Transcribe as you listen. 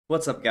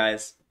What's up,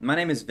 guys? My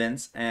name is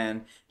Vince,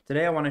 and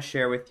today I want to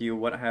share with you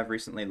what I have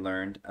recently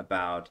learned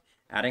about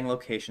adding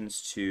locations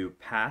to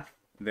path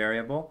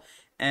variable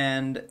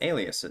and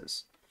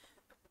aliases.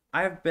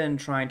 I've been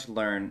trying to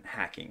learn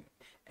hacking,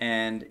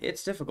 and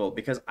it's difficult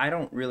because I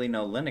don't really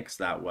know Linux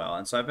that well,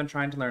 and so I've been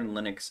trying to learn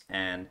Linux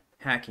and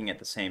hacking at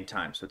the same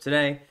time. So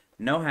today,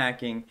 no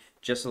hacking,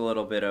 just a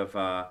little bit of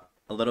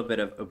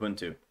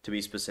Ubuntu to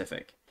be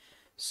specific.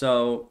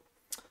 So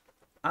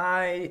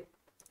I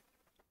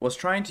was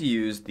trying to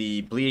use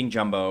the Bleeding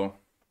Jumbo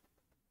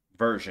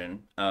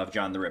version of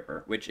John the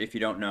Ripper, which, if you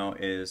don't know,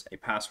 is a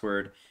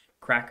password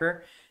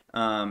cracker.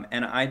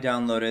 And I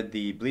downloaded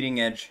the Bleeding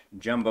Edge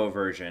Jumbo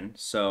version,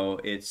 so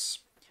it's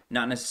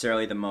not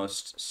necessarily the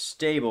most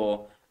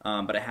stable,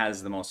 but it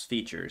has the most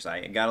features.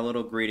 I got a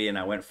little greedy and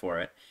I went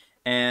for it.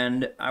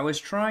 And I was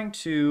trying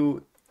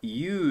to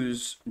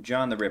use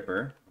John the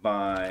Ripper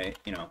by,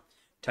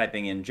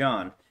 typing in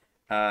John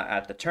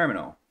at the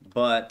terminal,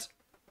 but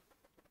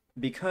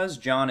because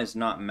John is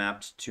not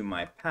mapped to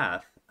my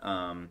path,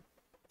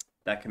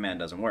 that command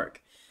doesn't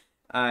work.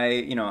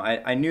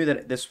 I knew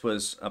that this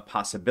was a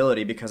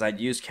possibility because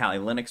I'd used Kali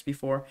Linux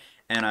before,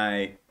 and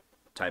I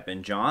type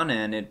in John,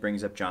 and it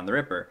brings up John the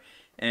Ripper.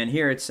 And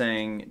here it's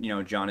saying,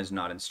 John is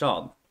not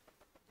installed.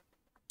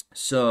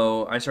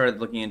 So I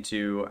started looking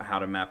into how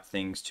to map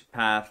things to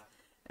path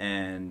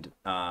and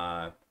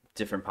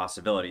different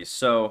possibilities.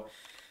 So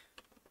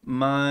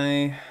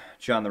my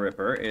John the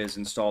Ripper is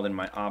installed in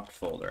my opt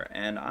folder,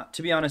 and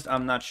to be honest,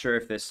 I'm not sure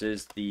if this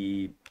is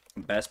the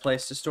best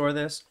place to store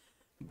this,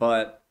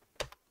 but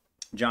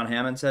John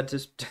Hammond said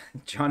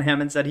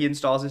he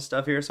installs his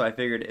stuff here, so I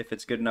figured if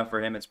it's good enough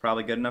for him, it's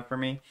probably good enough for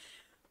me.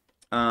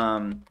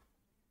 And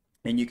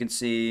you can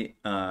see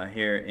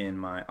here in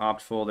my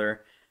opt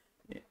folder,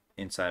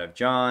 inside of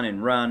John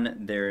and run,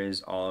 there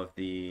is all of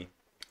the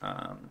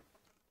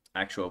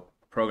actual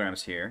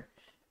programs here,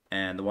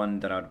 and the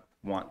one that I'd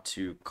want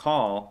to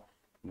call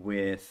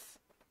with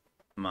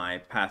my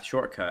path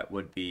shortcut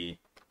would be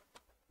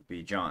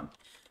John.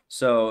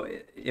 So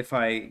if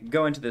I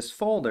go into this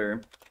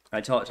folder,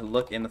 I tell it to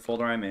look in the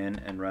folder I'm in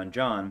and run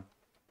John,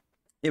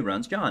 it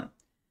runs John.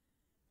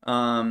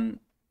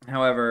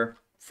 However,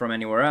 from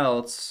anywhere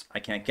else,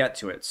 I can't get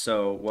to it.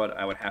 So what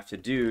I would have to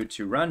do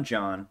to run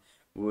John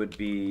would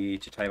be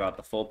to type out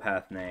the full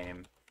path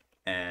name,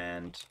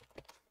 and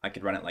I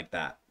could run it like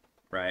that,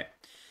 right?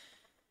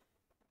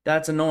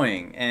 That's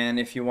annoying, and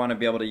if you want to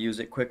be able to use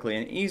it quickly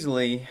and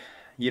easily,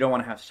 you don't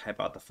want to have to type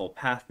out the full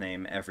path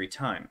name every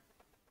time.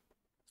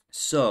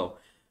 So,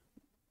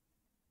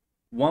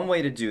 one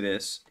way to do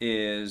this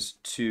is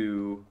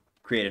to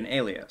create an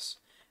alias.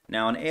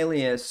 Now, an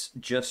alias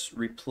just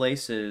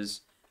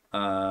replaces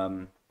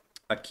a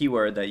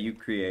keyword that you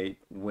create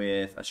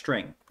with a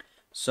string.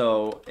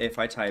 So, if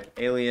I type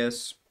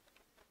alias,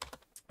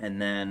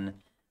 and then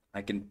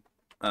I can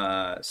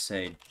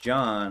say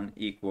John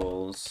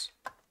equals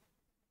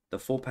the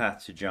full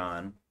path to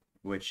John,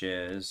 which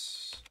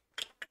is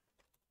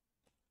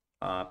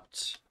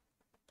opt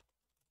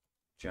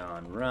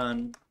John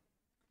run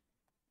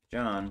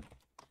John.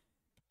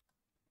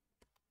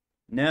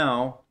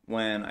 Now,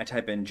 when I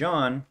type in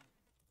John,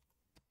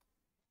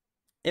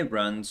 it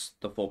runs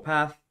the full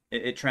path.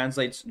 It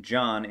translates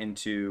John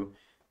into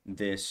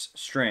this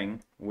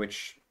string,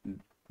 which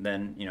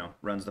then,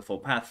 runs the full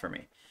path for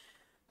me.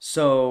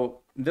 So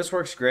this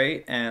works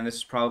great, and this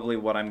is probably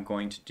what I'm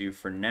going to do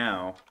for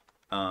now.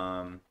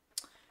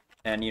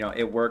 And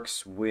it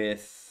works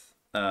with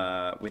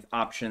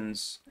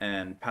options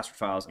and password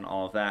files and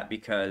all of that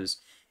because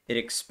it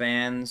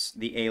expands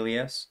the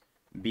alias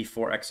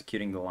before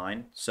executing the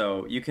line.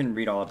 So you can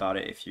read all about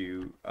it if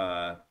you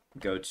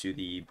go to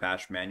the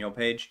bash manual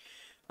page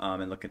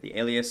and look at the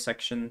alias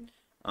section.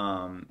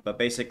 But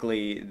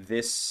basically,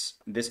 this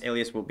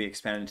alias will be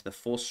expanded to the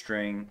full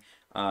string.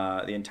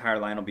 The entire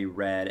line will be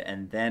read,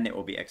 and then it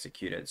will be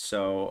executed.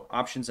 So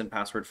options and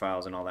password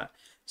files and all that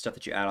stuff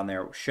that you add on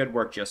there should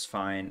work just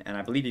fine, and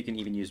I believe you can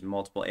even use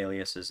multiple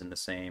aliases in the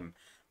same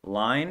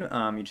line.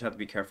 You just have to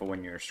be careful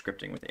when you're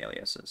scripting with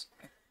aliases.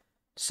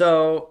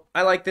 So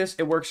I like this.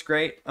 It works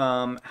great.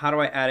 How do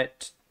I add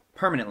it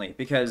permanently?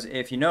 Because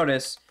if you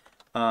notice,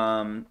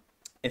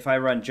 if I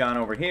run John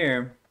over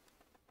here,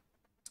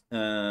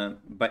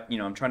 but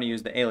I'm trying to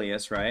use the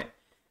alias, right?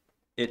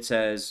 It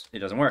says it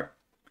doesn't work.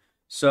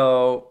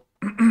 So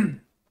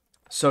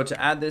so to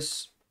add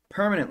this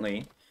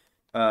permanently,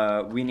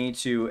 we need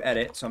to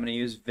edit. So I'm going to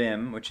use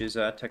Vim, which is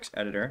a text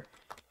editor,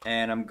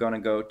 and I'm going to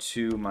go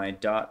to my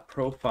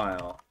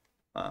 .profile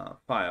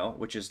file,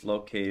 which is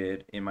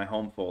located in my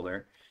home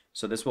folder.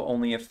 So this will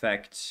only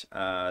affect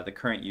the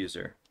current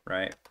user,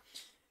 right?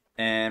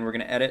 And we're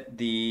going to edit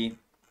the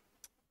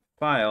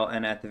file,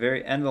 and at the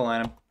very end of the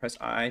line, press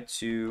I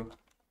to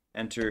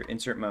enter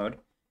insert mode,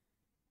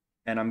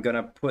 and I'm going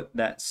to put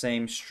that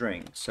same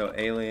string. So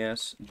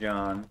alias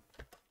John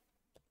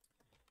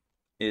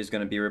is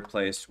going to be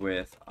replaced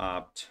with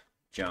opt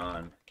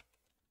John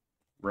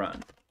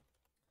run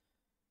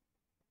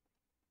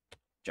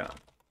John.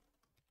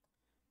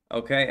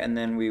 Okay, and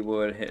then we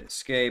would hit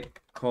escape,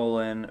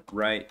 colon,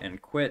 write,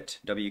 and quit,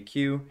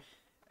 WQ,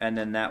 and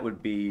then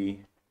that'd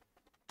be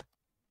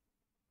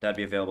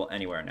available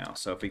anywhere now.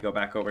 So if we go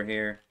back over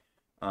here,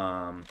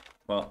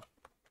 well,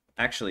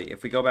 actually,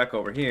 if we go back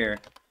over here,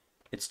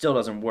 it still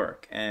doesn't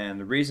work. And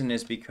the reason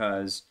is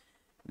because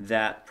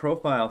that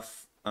profile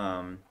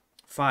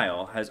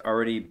file has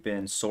already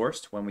been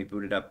sourced when we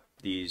booted up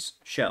these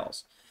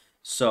shells.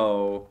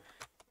 So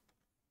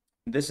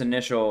this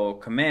initial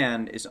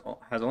command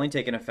has only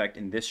taken effect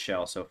in this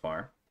shell so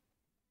far.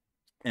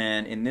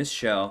 And in this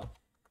shell,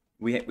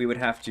 we would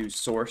have to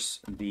source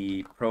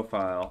the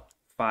profile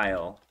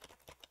file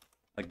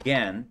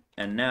again,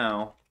 and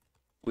now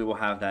we will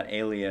have that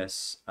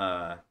alias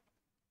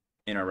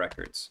in our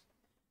records.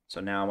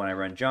 So now when I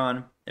run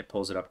John, it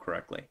pulls it up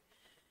correctly.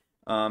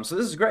 So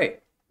this is great.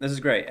 This is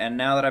great. And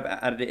now that I've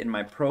added it in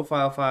my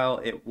profile file,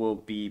 it will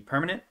be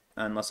permanent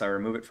unless I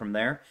remove it from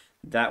there.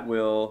 That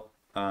will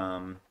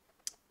work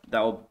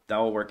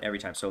every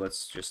time. So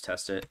let's just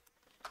test it.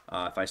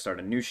 If I start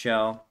a new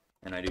shell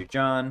and I do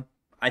John,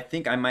 I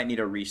think I might need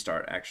a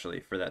restart actually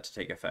for that to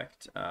take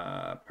effect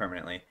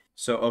permanently.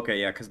 So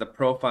okay, yeah, because the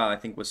profile I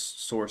think was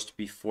sourced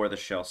before the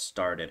shell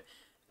started.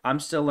 I'm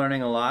still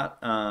learning a lot,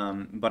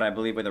 but I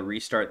believe with a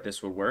restart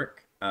this would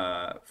work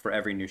for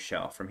every new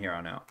shell from here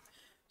on out.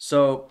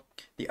 So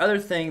the other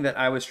thing that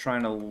I was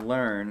trying to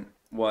learn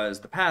was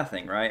the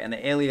pathing, right? And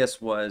the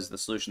alias was the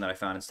solution that I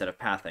found instead of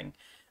pathing.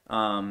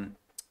 And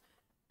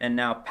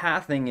now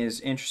pathing is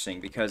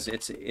interesting because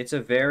it's a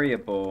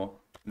variable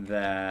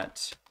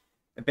that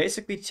it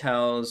basically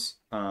tells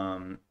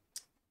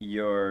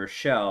your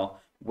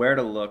shell where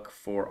to look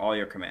for all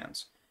your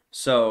commands.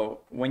 So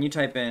when you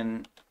type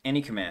in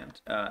any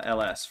command,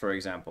 ls for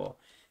example,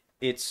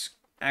 it's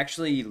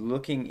actually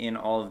looking in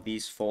all of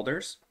these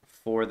folders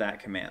for that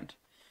command.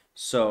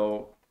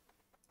 So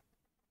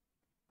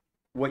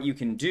what you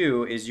can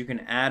do is you can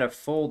add a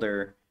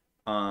folder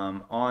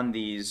on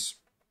these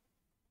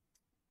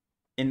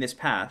in this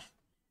path,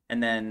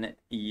 and then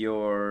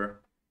your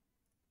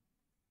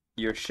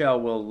shell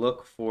will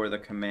look for the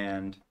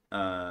command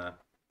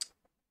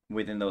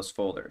within those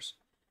folders.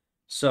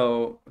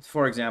 So,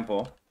 for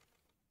example,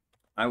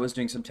 I was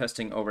doing some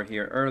testing over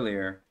here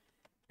earlier,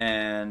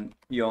 and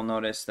you'll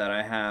notice that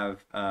I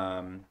have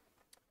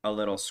a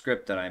little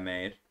script that I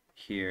made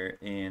here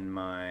in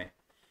my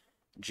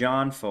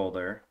John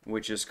folder,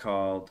 which is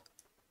called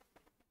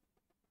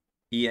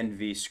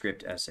env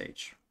script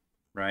sh,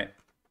 right?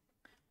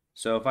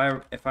 So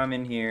if I'm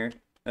in here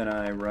and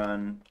I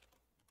run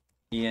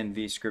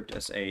env script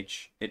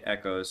sh, it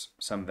echoes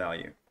some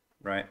value,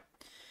 right?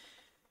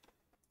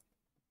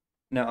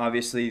 Now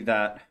obviously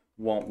that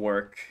won't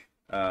work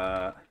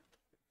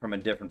from a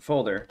different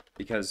folder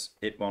because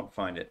it won't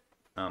find it.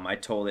 I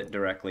told it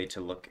directly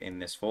to look in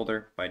this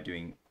folder by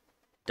doing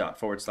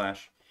 //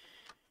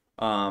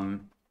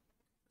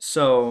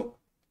 So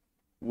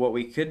what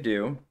we could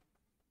do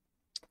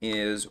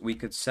is we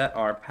could set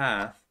our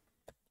path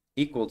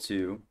equal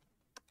to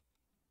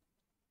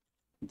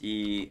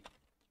the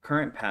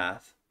current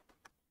path,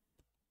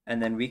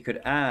 and then we could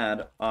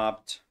add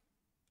opt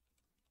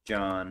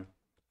John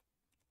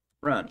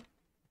run.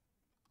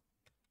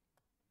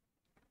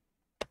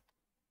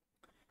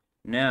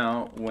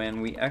 Now when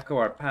we echo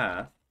our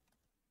path,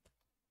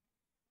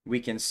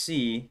 we can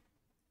see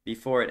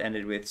before it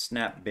ended with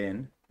snap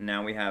bin,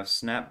 now we have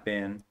snap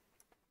bin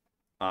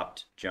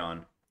opt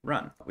John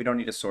run. We don't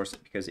need to source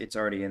it because it's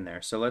already in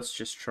there. So let's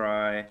just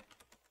try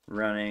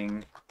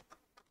running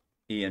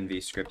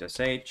env script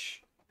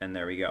sh, and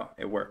there we go,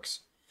 it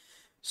works.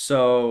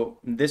 So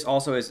this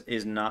also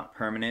is not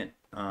permanent.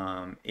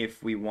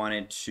 If we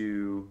wanted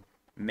to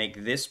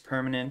make this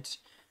permanent,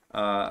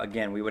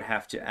 again, we would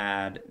have to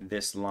add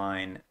this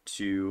line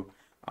to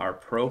our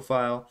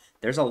profile.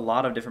 There's a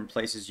lot of different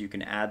places you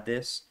can add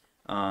this,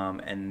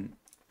 and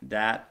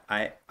that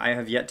I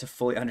have yet to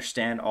fully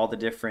understand all the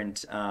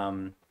different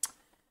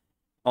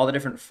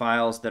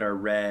files that are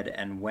read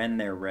and when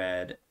they're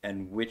read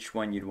and which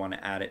one you'd want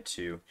to add it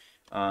to.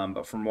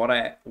 But from what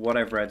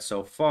I've read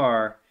so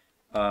far,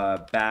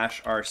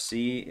 bash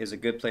rc is a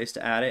good place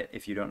to add it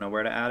if you don't know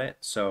where to add it.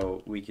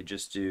 So we could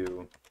just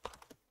do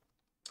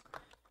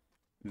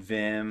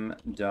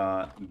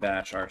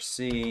vim.bash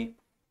rc,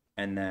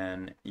 and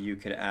then you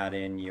could add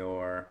in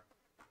your,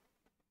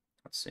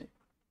 let's see.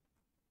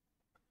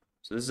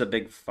 So this is a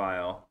big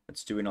file.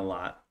 It's doing a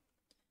lot.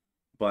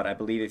 But I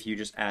believe if you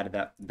just add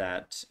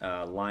that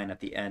line at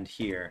the end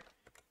here,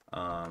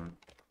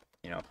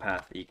 you know,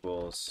 path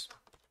equals,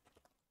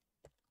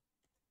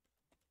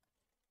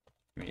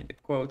 we need the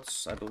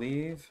quotes, I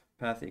believe,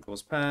 path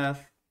equals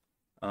path,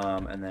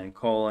 and then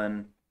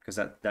colon, because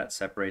that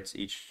separates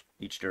each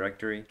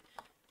directory,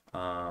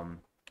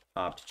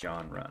 opt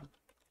John run,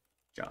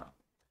 John,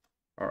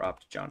 or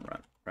opt John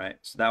run, right?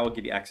 So that will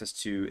give you access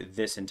to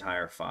this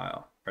entire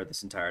file, or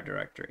this entire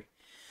directory.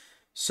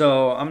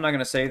 So I'm not going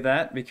to save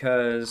that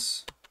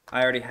because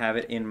I already have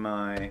it in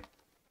my,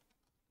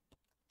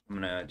 I'm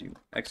going to do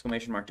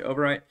exclamation mark to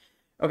overwrite.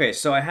 Okay,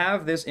 so I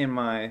have this in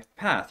my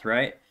path,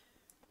 right?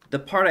 The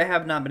part I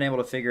have not been able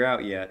to figure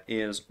out yet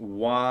is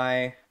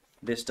why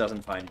this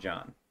doesn't find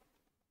John.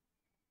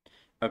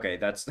 Okay,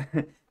 that's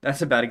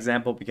that's a bad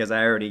example because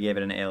I already gave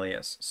it an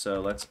alias. So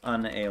let's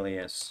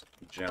unalias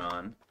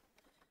John.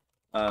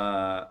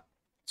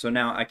 So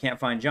now I can't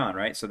find John,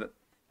 right? So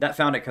that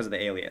found it because of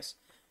the alias.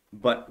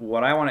 But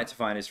what I want it to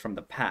find is from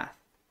the path.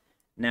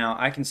 Now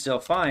I can still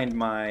find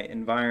my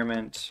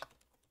environment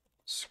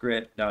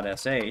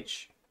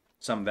script.sh,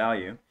 some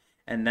value,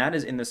 and that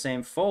is in the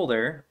same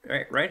folder,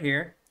 right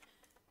here.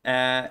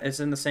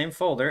 It's in the same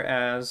folder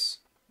as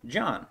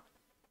John.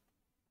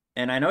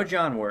 And I know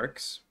John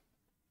works,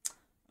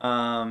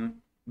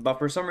 but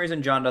for some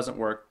reason John doesn't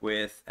work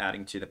with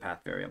adding to the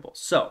path variable.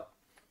 So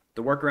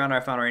the workaround I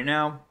found right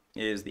now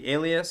is the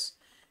alias.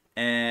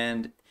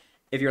 And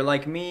if you're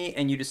like me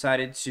and you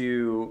decided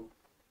to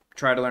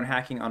try to learn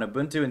hacking on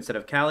Ubuntu instead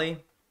of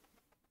Kali,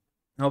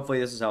 hopefully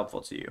this is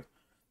helpful to you.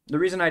 The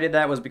reason I did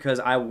that was because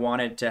I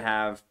wanted to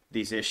have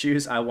these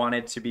issues. I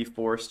wanted to be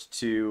forced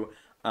to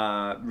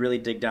really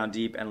dig down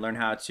deep and learn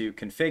how to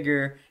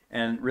configure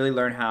and really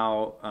learn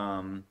how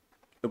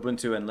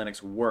Ubuntu and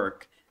Linux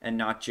work, and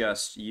not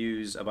just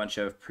use a bunch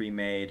of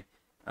pre-made,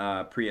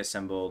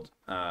 pre-assembled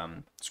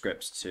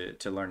scripts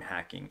to learn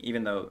hacking,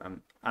 even though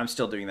I'm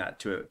still doing that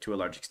to a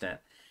large extent.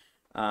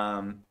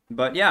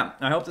 But yeah,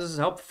 I hope this is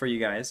helpful for you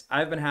guys.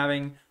 I've been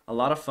having a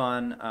lot of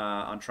fun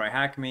on Try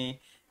Hack Me,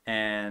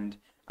 and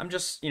I'm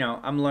just,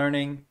 I'm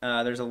learning.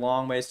 There's a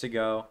long ways to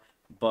go,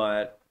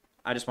 but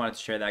I just wanted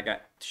to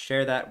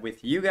share that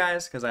with you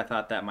guys because I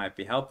thought that might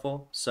be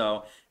helpful.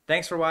 So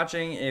thanks for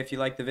watching. If you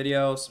liked the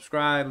video,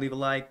 subscribe, leave a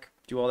like,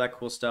 do all that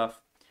cool stuff.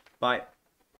 Bye.